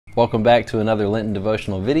Welcome back to another Lenten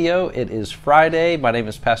devotional video. It is Friday. My name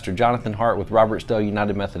is Pastor Jonathan Hart with Robertsdale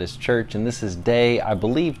United Methodist Church, and this is day, I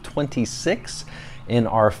believe, 26 in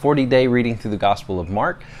our 40-day reading through the Gospel of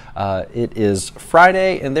Mark. It is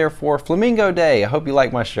Friday and therefore Flamingo Day. I hope you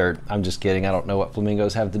like my shirt. I'm just kidding. I don't know what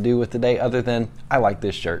flamingos have to do with today other than I like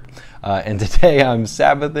this shirt. And today I'm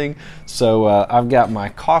Sabbathing, so I've got my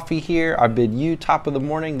coffee here. I bid you top of the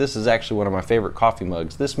morning. This is actually one of my favorite coffee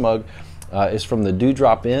mugs. This mug is from the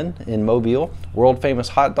Dewdrop Inn in Mobile. World famous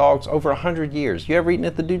hot dogs, over 100 years. You ever eaten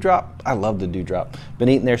at the Dewdrop? I love the Dewdrop. Been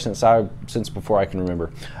eating there since before I can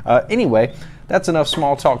remember. Anyway, that's enough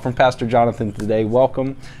small talk from Pastor Jonathan today.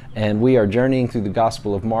 Welcome. And we are journeying through the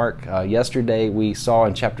Gospel of Mark. Yesterday we saw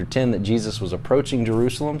in chapter 10 that Jesus was approaching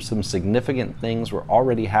Jerusalem. Some significant things were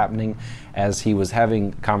already happening as he was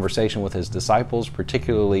having conversation with his disciples,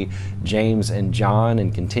 particularly James and John,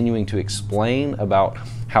 and continuing to explain about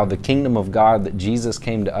how the kingdom of God that Jesus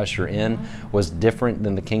came to usher in was different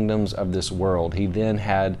than the kingdoms of this world. He then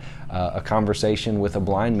had a conversation with a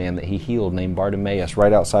blind man that he healed named Bartimaeus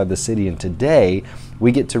right outside the city. And today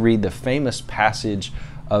we get to read the famous passage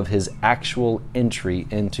of his actual entry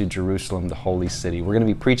into Jerusalem, the holy city. We're going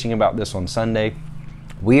to be preaching about this on Sunday.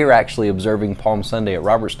 We are actually observing Palm Sunday at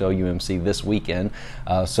Robertsdale UMC this weekend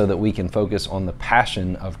so that we can focus on the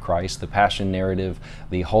Passion of Christ, the Passion narrative,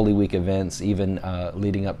 the Holy Week events, even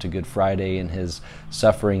leading up to Good Friday and his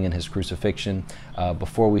suffering and his crucifixion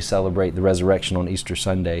before we celebrate the resurrection on Easter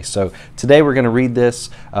Sunday. So today we're going to read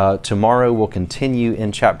this. Tomorrow we'll continue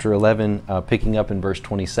in chapter 11, picking up in verse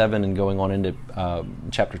 27 and going on into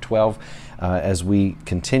chapter 12. As we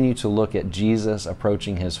continue to look at Jesus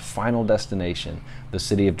approaching his final destination, the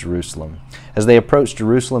city of Jerusalem. As they approached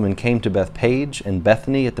Jerusalem and came to Bethpage and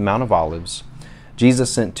Bethany at the Mount of Olives, Jesus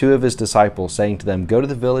sent two of his disciples, saying to them, "Go to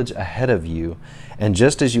the village ahead of you, and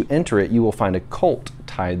just as you enter it, you will find a colt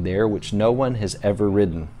tied there, which no one has ever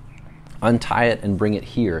ridden. Untie it and bring it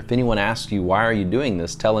here. If anyone asks you, 'Why are you doing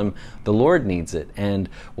this?' tell him, 'The Lord needs it, and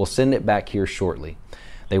will send it back here shortly.'"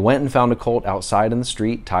 They went and found a colt outside in the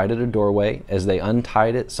street, tied at a doorway. As they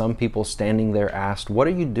untied it, some people standing there asked, "What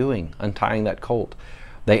are you doing, untying that colt?"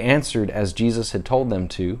 They answered as Jesus had told them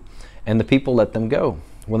to, and the people let them go.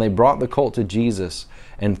 When they brought the colt to Jesus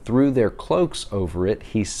and threw their cloaks over it,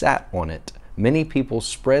 he sat on it. Many people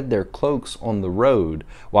spread their cloaks on the road,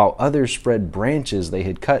 while others spread branches they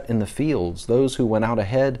had cut in the fields. Those who went out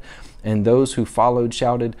ahead and those who followed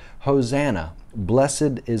shouted, "Hosanna!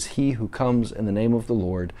 Blessed is he who comes in the name of the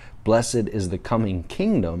Lord. Blessed is the coming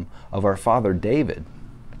kingdom of our father David.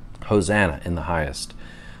 Hosanna in the highest."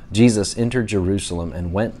 Jesus entered Jerusalem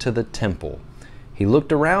and went to the temple. He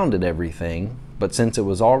looked around at everything, but since it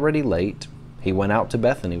was already late, he went out to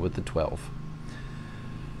Bethany with the 12.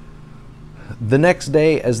 The next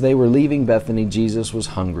day, as they were leaving Bethany, Jesus was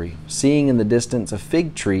hungry. Seeing in the distance a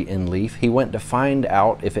fig tree in leaf, he went to find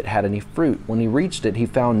out if it had any fruit. When he reached it, he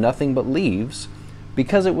found nothing but leaves,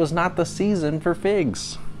 because it was not the season for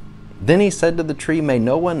figs. Then he said to the tree, "May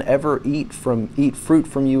no one ever eat fruit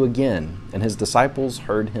from you again." And his disciples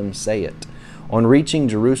heard him say it. On reaching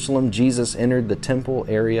Jerusalem, Jesus entered the temple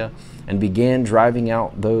area and began driving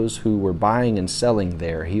out those who were buying and selling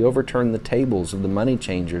there. He overturned the tables of the money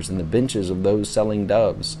changers and the benches of those selling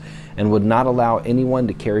doves, and would not allow anyone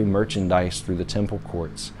to carry merchandise through the temple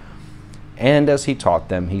courts. And as he taught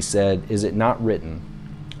them, he said, "Is it not written,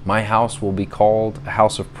 'My house will be called a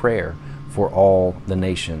house of prayer for all the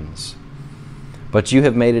nations'? But you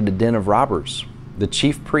have made it a den of robbers." The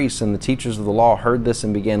chief priests and the teachers of the law heard this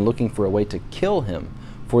and began looking for a way to kill him,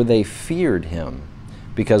 for they feared him,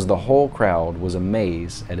 because the whole crowd was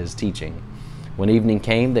amazed at his teaching. When evening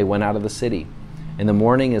came, they went out of the city. In the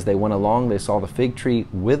morning, as they went along, they saw the fig tree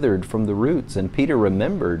withered from the roots. And Peter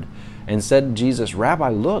remembered and said to Jesus, "Rabbi,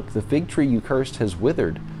 look, the fig tree you cursed has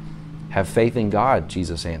withered." "Have faith in God,"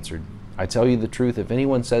 Jesus answered. "I tell you the truth, if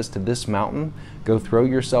anyone says to this mountain, 'Go throw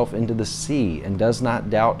yourself into the sea,' and does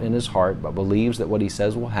not doubt in his heart, but believes that what he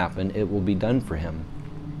says will happen, it will be done for him.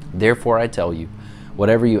 Therefore I tell you,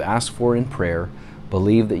 whatever you ask for in prayer,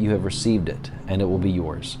 believe that you have received it, and it will be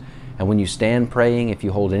yours. And when you stand praying, if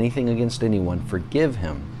you hold anything against anyone, forgive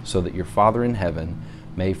him, so that your Father in heaven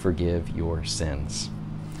may forgive your sins."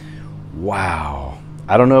 Wow.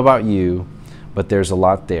 I don't know about you, but there's a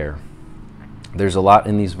lot there. There's a lot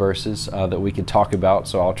in these verses that we could talk about,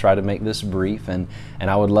 so I'll try to make this brief. And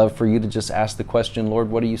I would love for you to just ask the question, "Lord,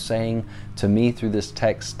 what are you saying to me through this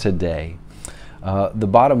text today?" The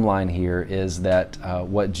bottom line here is that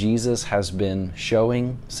what Jesus has been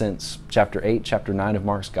showing since chapter 8, chapter 9 of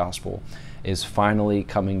Mark's Gospel is finally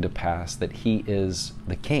coming to pass, that he is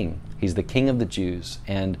the King. He's the King of the Jews,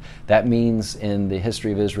 and that means in the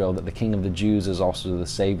history of Israel that the King of the Jews is also the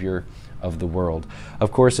Savior of the world.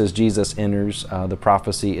 Of course, as Jesus enters, the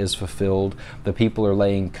prophecy is fulfilled. The people are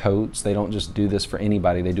laying coats. They don't just do this for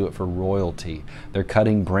anybody. They do it for royalty. They're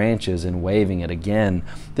cutting branches and waving it. Again,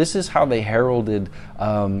 this is how they heralded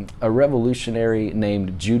a revolutionary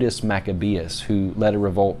named Judas Maccabeus, who led a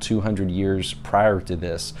revolt 200 years prior to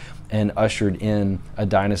this and ushered in a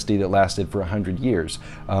dynasty that lasted for 100 years.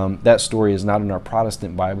 That story is not in our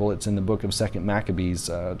Protestant Bible. It's in the book of 2 Maccabees,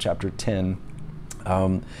 chapter 10.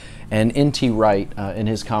 And N.T. Wright, in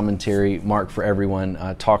his commentary, Mark for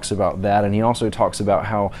Everyone, talks about that. And he also talks about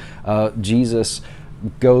how Jesus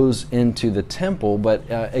goes into the temple. But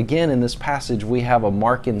again, in this passage, we have a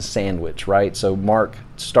Markan sandwich, right? So Mark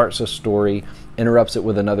starts a story, interrupts it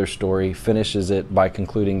with another story, finishes it by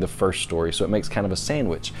concluding the first story. So it makes kind of a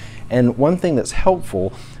sandwich. And one thing that's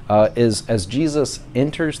helpful is as Jesus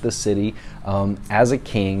enters the city as a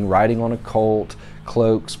king, riding on a colt,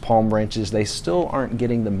 cloaks, palm branches, they still aren't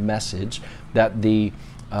getting the message that the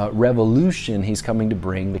revolution he's coming to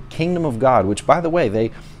bring, the kingdom of God, which, by the way,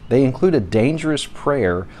 they include a dangerous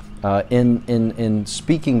prayer in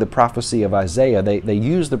speaking the prophecy of Isaiah. They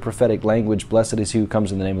use the prophetic language, blessed is he who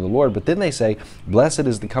comes in the name of the Lord, but then they say, blessed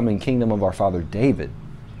is the coming kingdom of our father David.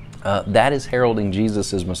 That is heralding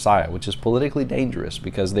Jesus as Messiah, which is politically dangerous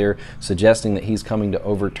because they're suggesting that he's coming to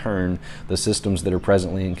overturn the systems that are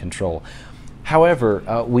presently in control.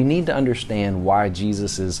 However, we need to understand why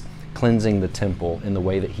Jesus is cleansing the temple in the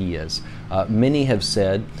way that he is. Many have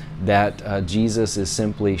said that Jesus is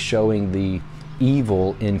simply showing the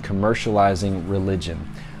evil in commercializing religion.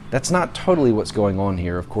 That's not totally what's going on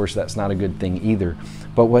here. Of course, that's not a good thing either.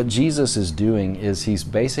 But what Jesus is doing is he's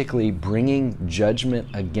basically bringing judgment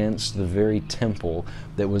against the very temple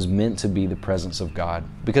that was meant to be the presence of God.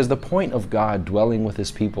 Because the point of God dwelling with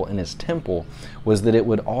his people in his temple was that it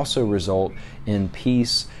would also result in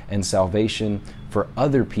peace and salvation for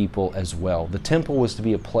other people as well. The temple was to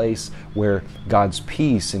be a place where God's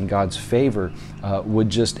peace and God's favor would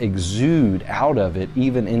just exude out of it,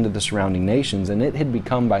 even into the surrounding nations. And it had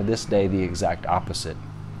become by this day the exact opposite.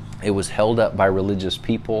 It was held up by religious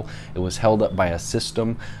people. It was held up by a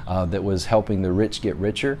system that was helping the rich get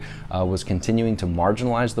richer, was continuing to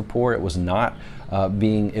marginalize the poor. It was not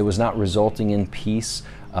resulting in peace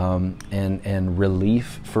and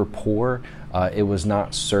relief for poor. It was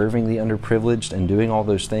not serving the underprivileged and doing all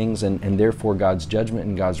those things, and therefore God's judgment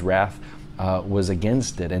and God's wrath was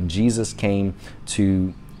against it. And Jesus came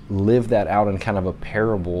to live that out in kind of a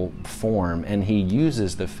parable form, and he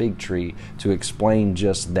uses the fig tree to explain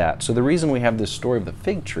just that. So the reason we have this story of the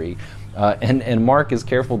fig tree, and Mark is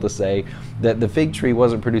careful to say that the fig tree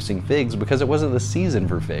wasn't producing figs because it wasn't the season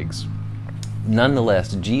for figs.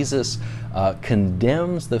 Nonetheless, Jesus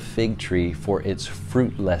condemns the fig tree for its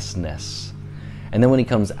fruitlessness. And then when he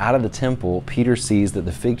comes out of the temple, Peter sees that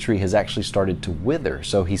the fig tree has actually started to wither.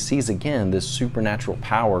 So he sees again this supernatural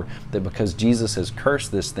power that because Jesus has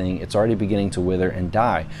cursed this thing, it's already beginning to wither and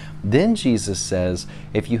die. Then Jesus says,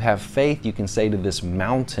 if you have faith, you can say to this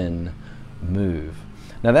mountain, move.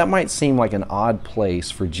 Now that might seem like an odd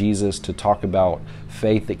place for Jesus to talk about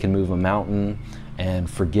faith that can move a mountain and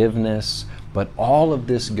forgiveness, but all of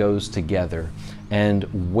this goes together.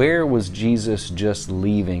 And where was Jesus just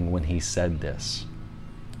leaving when he said this?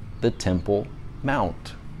 The Temple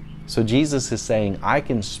Mount. So Jesus is saying, I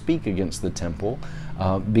can speak against the temple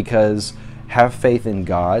because have faith in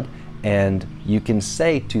God, and you can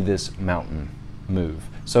say to this mountain, move.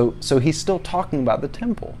 So he's still talking about the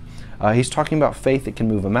temple. He's talking about faith that can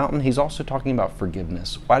move a mountain. He's also talking about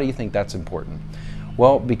forgiveness. Why do you think that's important?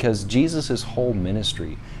 Well, because Jesus' whole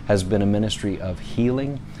ministry has been a ministry of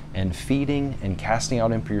healing and feeding and casting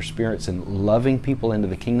out impure spirits and loving people into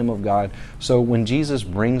the kingdom of God. So when Jesus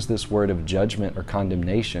brings this word of judgment or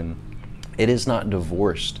condemnation, it is not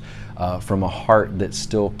divorced from a heart that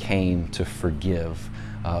still came to forgive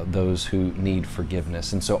those who need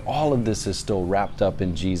forgiveness. And so all of this is still wrapped up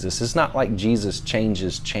in Jesus. It's not like Jesus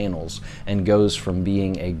changes channels and goes from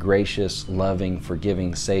being a gracious, loving,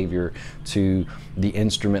 forgiving Savior to the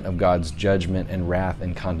instrument of God's judgment and wrath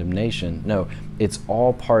and condemnation. No, it's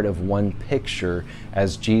all part of one picture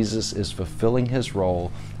as Jesus is fulfilling his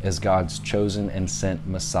role as God's chosen and sent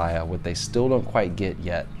Messiah. What they still don't quite get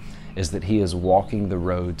yet is that he is walking the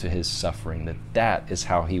road to his suffering, that is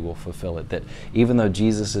how he will fulfill it. That even though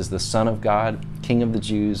Jesus is the Son of God, King of the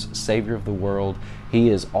Jews, Savior of the world, he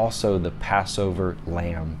is also the Passover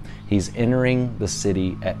Lamb. He's entering the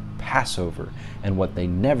city at Passover. And what they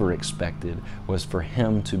never expected was for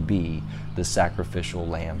him to be the sacrificial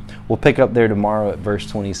lamb. We'll pick up there tomorrow at verse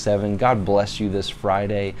 27. God bless you this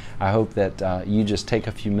Friday. I hope that you just take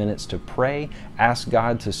a few minutes to pray, ask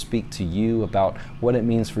God to speak to you about what it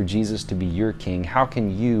means for Jesus to be your king. How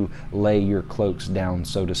can you lay your cloaks down,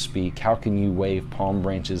 so to speak? How can you wave palm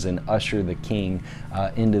branches and usher the king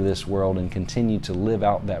into this world and continue to live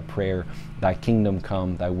out that prayer, thy kingdom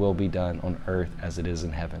come, thy will be done on earth as it is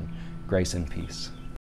in heaven. Grace and peace.